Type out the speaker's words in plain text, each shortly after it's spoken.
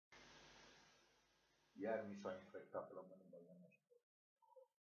Iar mi s-a infectat plămânul, bă, nu știu.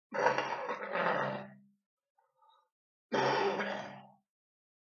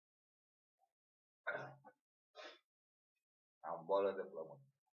 Am boală de plămân.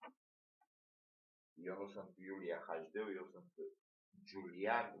 Eu nu sunt Iulia HD, eu sunt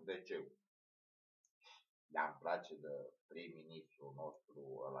Julian VC. Dar îmi place de prim-ministrul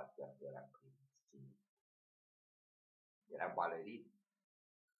nostru, ăla chiar era prim-ministru. Era balerin.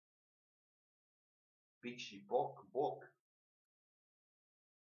 Pic și poc, boc.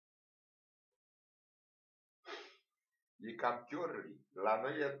 E cam chiorli. La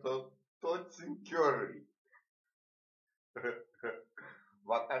noi e toți sunt chiorli.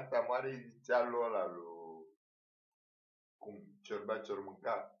 Vacanța mare zicea lui ăla, lui... Cum? Ciorbea ce-or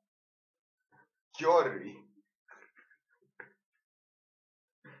mânca? Chiorli.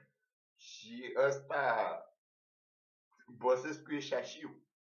 Și ăsta... Băsescu e șașiu.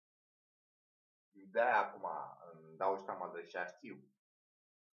 De-aia acum îmi dau seama de șașiu.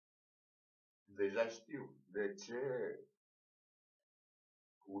 Deja știu de ce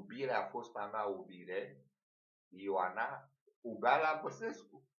iubirea a fost a mea iubire, Ioana, ubea la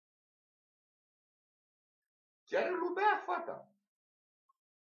Băsescu. Chiar îl iubea fata.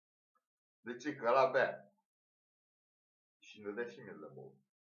 De ce? Că ăla bea. Și îmi dădea și mie de băut.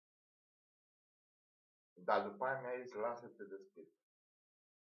 Dar după aia mi-a zis, lasă-te de scris.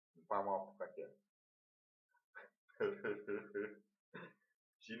 După aia m-a apucat el.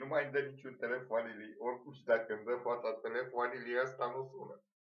 Și nu mai îmi dă niciun telefonului. Oricum și dacă îmi dă fata telefonului, ăsta nu sună.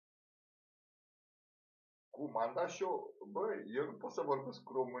 Cum? Am dat și eu. Băi, eu nu pot să vorbesc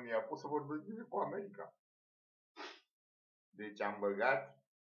cu România, pot să vorbesc direct cu America. Deci am băgat,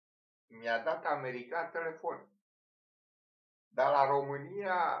 mi-a dat America telefon. Dar la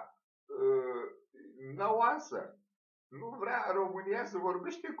România, no answer. Nu vrea România să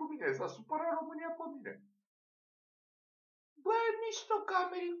vorbește cu mine, s-a supărat România pe mine. Bă, e mișto că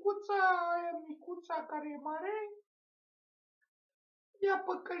Americuța, aia micuța care e mare, ia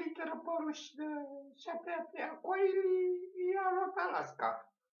păcălită răpăruși de și-a coailii, i-a luat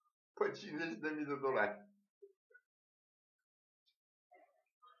Alaska pe $50.000.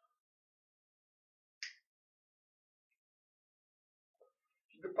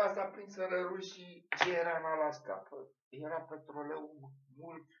 Și după asta prinseră rușii ce era în Alaska. Era petroleu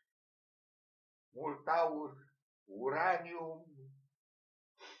mult aur, uranium,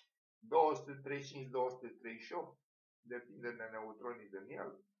 235-238, depinde de neutronii din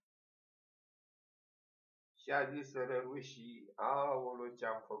el. Și a zis rușii, aoleu,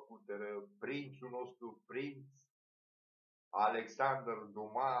 ce-am făcut, prințul nostru, prinț, Alexander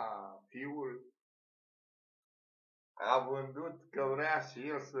Duma, fiul, a vândut că vrea și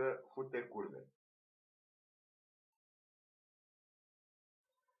el să fute curve.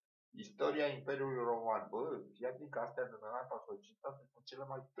 Istoria Imperiului Roman, bă, fii că astea de la societate sunt cele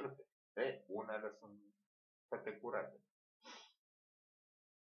mai târfe. Unele sunt fete curate.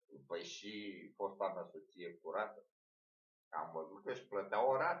 Păi și fosta mea soție curată. Am văzut că își plătea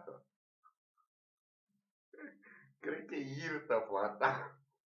o rată. Cred că e irtă fata.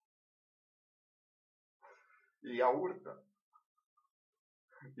 E urtă.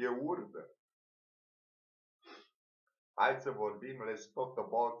 E urtă. Hai să vorbim, let's talk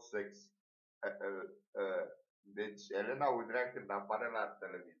about sex. Deci, Elena Udrea, când apare la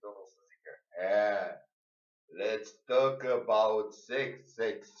televizor, o să zică, let's talk about sex,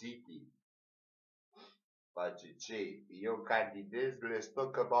 Sex City. Face ce? Eu candidez, let's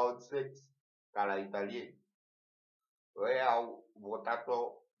talk about sex, ca la italieni. Ei au votat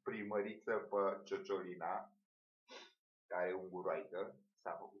o primăriță pe Ciociolina, care e unguroaică,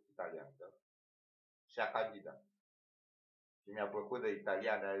 s-a făcut italiancă, și a candidat. Și mi-a plăcut de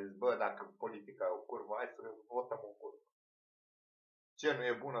italiane, a zis, bă, dacă politica e o curvă, hai să votăm o curvă. Ce, nu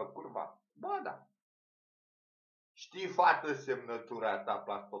e bună curva? Bă, da. Știi, fată, semnătura ta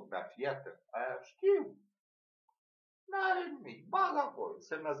plastografiată? Aia știu. N-are nimic, bagă acolo,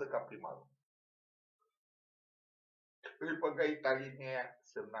 semnează ca primarul. Îi băga italienia,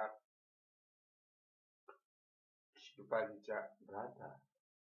 semnat. Și după aia zicea, da.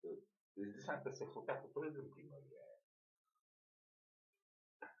 Îți ziceam că se făcea cu toți în primărie.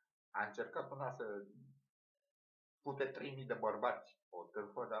 A încercat una să pute 3000 de bărbați. O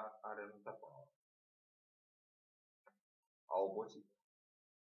târfă, dar a renunțat până la urmă. A obosit.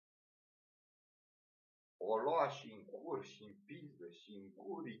 O lua și în cur, și în pizdă, și în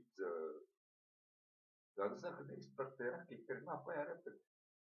guriță. Dar nu știu cât de expertă era, că îi termina pe aia repede.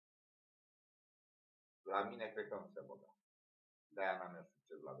 La mine cred că nu se băga. De-aia n-am eu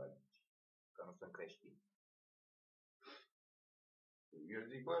succes la galici. Că nu sunt creștini. Eu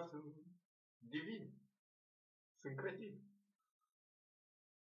zic, bă, sunt divini. Sunt cretin.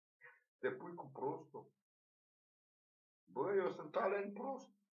 Te pui cu prostul. Bă, eu sunt talent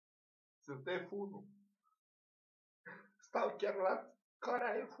prost. Sunt F1. Stau chiar la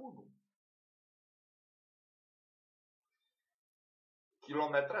cara F1.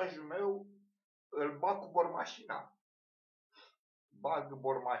 Kilometrajul meu îl bag cu bormașina. Bag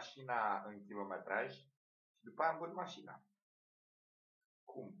bormașina în kilometraj și după aia învârt mașina.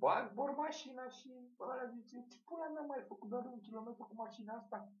 Cum bag bormașina și ăla zice, ce pula mea mai făcut doar 1 kilometru cu mașina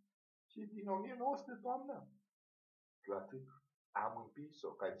asta? Și din 1900 toamnă. Și atât am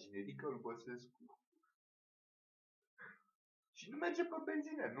împins-o ca generică îl Băsescu. Și nu merge pe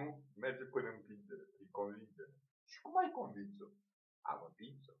benzină, nu merge până împingere, prin convingere. Și cum ai convins-o? Am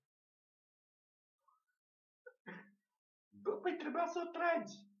împins-o. Bă, păi trebuia să o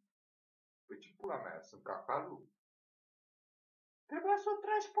tragi. Păi ce pula mea, sunt cacalul? Trebuia să o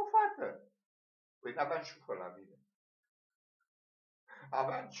tragi pe față. Păi n-aveam ciufă la mine.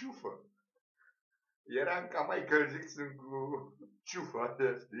 Aveam ciufă. Eram ca Michael Jackson cu ciufă,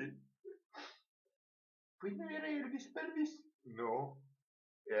 așa, știi? Păi nu era Elvis Pelvis? Nu.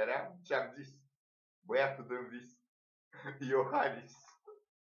 Eram, ce-am zis, băiatul din vis. Iohannis.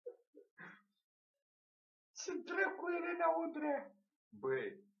 Ce dracu Elena Udrea?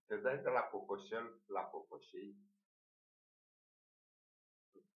 Băi, te dai de la cocoșel la cocoșei?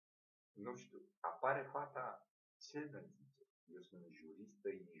 Nu știu, apare fata, ce ne zice? Eu sunt juristă,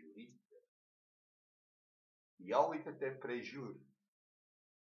 injuristă. Ia uite-te împrejur.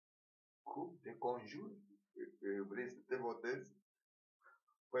 Cum? Te conjur? Vrei să te votezi?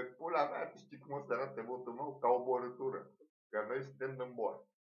 Păi pula mea, știi cum o să arate votul meu? Ca o borătură. Că noi suntem în bor.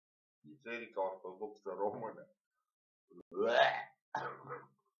 Biserica Ortodoxă Română.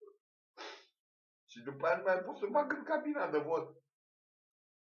 Și după aia nu mai pot să bag în cabina de vot.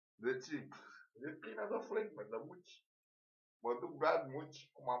 De ce? E plină de flegme, de muci. Mă duc beat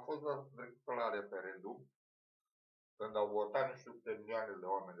muci, cum am fost la referendum, când au votat nu știu câte milioane de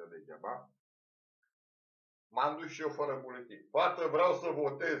oameni de degeaba. M-am dus și eu fără buletin. Fată, vreau să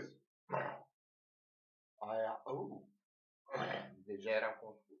votez. Aia, deja eram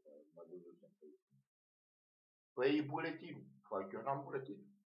confuz. Mă duc. Păi buletin. Fac, eu n-am buletin.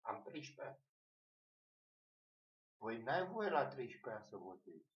 Am 13 ani. Păi n-ai voie la 13 ani să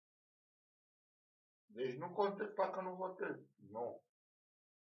votezi. Deci nu contez dacă nu votez. Nu.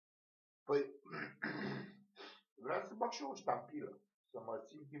 Păi, vreau să bag și eu o ștampilă. Să mă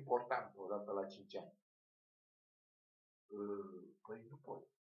simt important odată la 5 ani. Păi nu pot.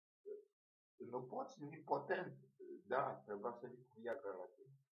 Nu pot, sunt impotent. Da, trebuia să vii cu Viagra la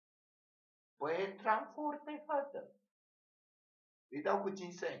tine. Păi intram foarte, fată. Îi dau cu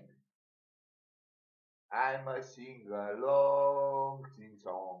 5 cent. I'm a sing-along,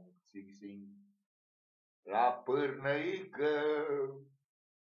 sing-song, sing-sing. La pârnăică,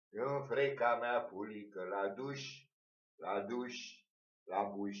 în freca mea pulică, la duș, la duș, la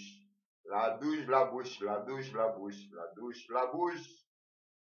buș, la duș, la buș, la duș, la buș, la duș, la buș.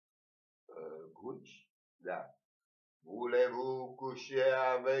 Buș? Da. Voulez-vous coucher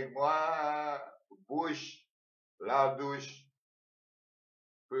avec moi? Buș, la duș.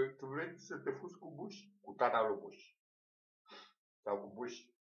 Păi, tu vrei să te fuzi cu Bush? Cu tata lui Bush. Sau cu Bush.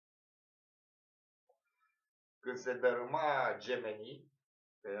 Când se dărâma Gemeni,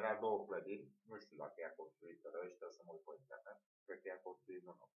 că era 2 clădiri, nu știu dacă i-a construit ăștia să mă uit pe internet, cred că i-a construit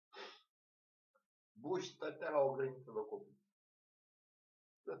unul. Bush stătea la o grădiniță de copii.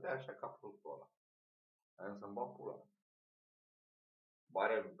 Stătea așa ca prostul ăla. Însă-mi bag pula.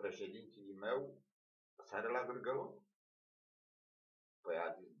 Bare președintele meu sare la gârgălot. Păi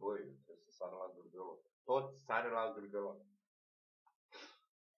a zis, băi, trebuie să sară la gârgălot. Tot sare la gârgălot.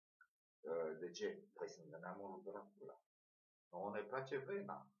 De ce? Păi sunt de neamul lui Dracula. Nouă ne place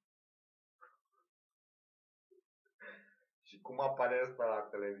vena. Și cum apare ăsta la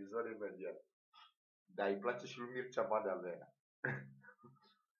televizor imediat? Dar îi place și lui Mircea Badea vena.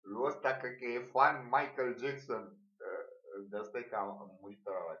 Lui ăsta cred că e fan Michael Jackson. De asta e că am murit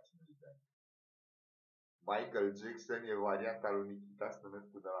la 50 de ani. Michael Jackson e varianta lui Nikita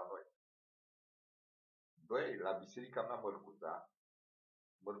Stănescu de la noi. Băi, la biserica mea Mărcuța,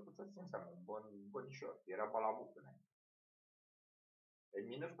 Mărcuța ce înseamnă? Un bănișor. Era Balamuc înainte.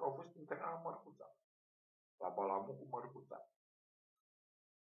 Eminescu au fost internat la Mărcuța. La Balamuc cu Mărcuța.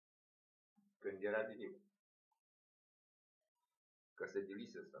 Când era diliu. Că se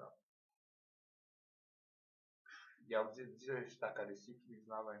dilise sărat. I-au zis ăștia care sifiliz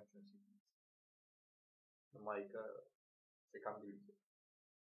n-avea niciun sifiliz. Numai că se cam dilise.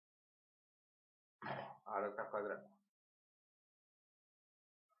 Arăta ca dracu.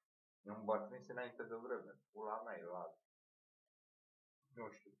 Îmbătrânise înainte de vreme. Pula mea e la...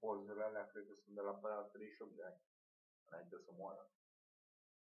 Nu știu, pozele alea cred că sunt de la până la 38 de ani. Înainte să moară.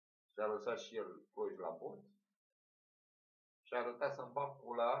 Și-a lăsat și el ploși la bot. Și a arătat să-mi bag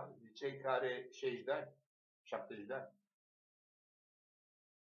pula de cei care 60 de ani, 70 de ani.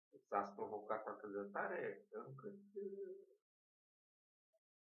 S-a provocat atât de tare încât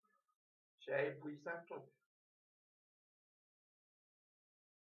și-a epuizat tot.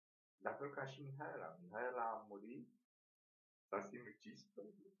 La fel ca și Mihaela. Mihaela a murit, s-a sinucis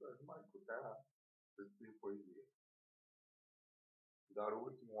pentru că nu mai putea să scrie poezie. Dar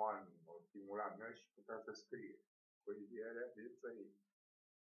ultimul an o stimula mea și putea să scrie. Poezia era viața ei.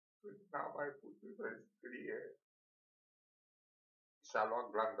 Când n-a mai putut să scrie, și-a luat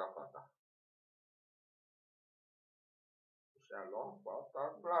glanda fata. Și-a luat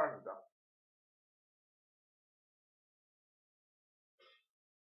fata glanda.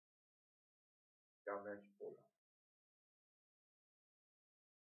 Și-a mea și pula.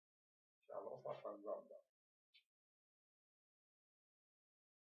 Și-a luat fata glanda.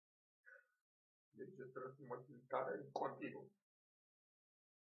 Deci trebuie să mă simt tare în continuu.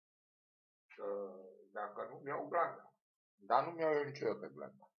 Că dacă nu mi-au glanda. Dar nu mi-au eu niciodată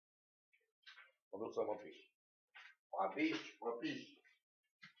glanda. Mă duc să mă piși. Mă piși.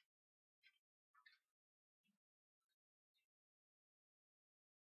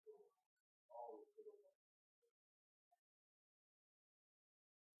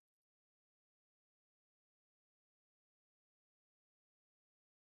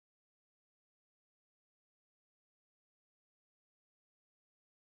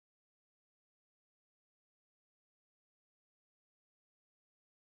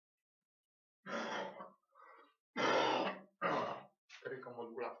 Cred că mă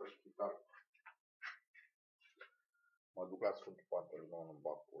duc la spital. Mă duc la Sfântul Panteleimon în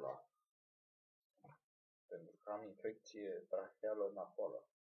bag pula. Pentru că am infecție tracheală nasală.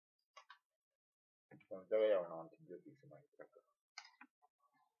 Să-mi dea ea un antibiotic să mai treacă.